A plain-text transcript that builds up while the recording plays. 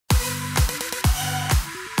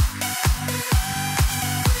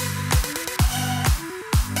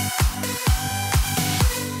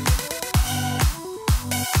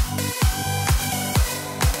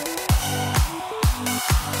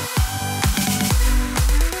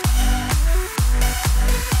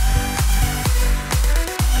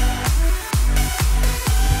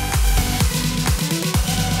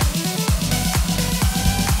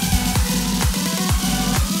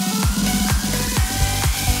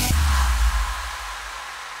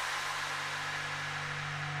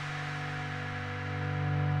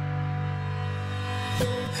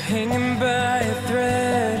hanging by a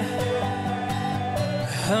thread,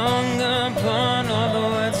 hung upon all the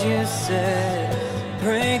words you said,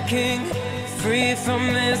 breaking free from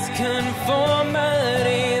this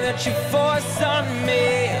conformity that you force on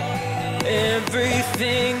me.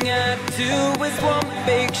 Everything I do is one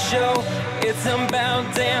big show. It's about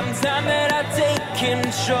damn time that I take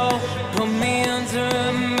control. Put me under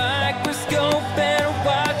a microscope and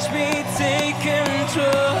watch me take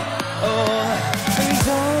control.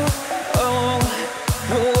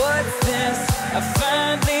 What's this? I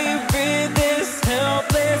finally read this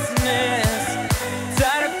helplessness.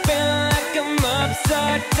 Tired of feeling like I'm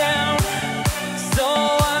upside down, so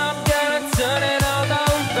I'm gonna turn it all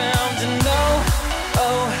around. And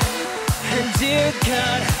and dear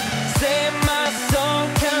God, save my soul,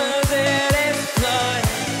 'cause it is flawed.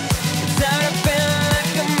 Tired of feeling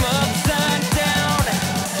like I'm upside down,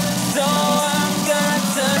 so I'm gonna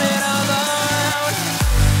turn it all around.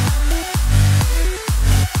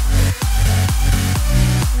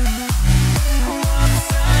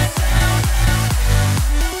 Upside down.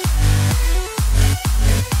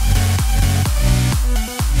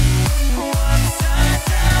 Upside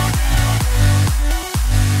down.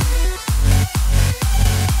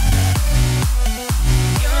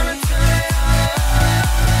 Gonna turn it all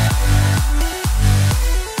around.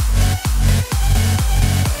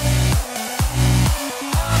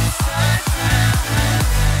 Upside down.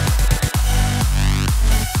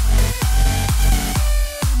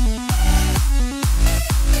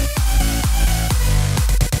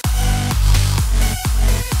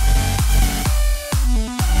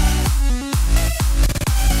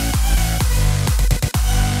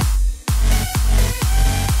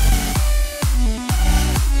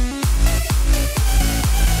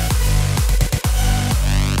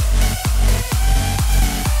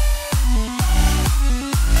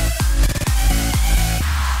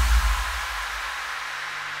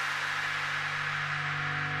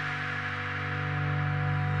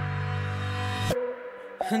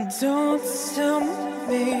 Don't tell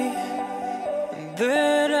me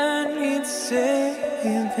that I need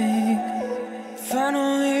saving.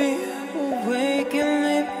 Finally awake and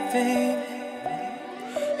living.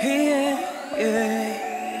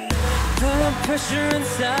 The pressure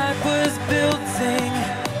inside was building.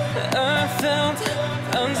 I felt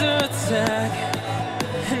under attack,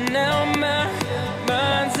 and now my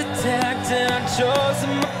mind's attacked. And I've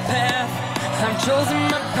chosen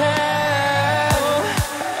my path.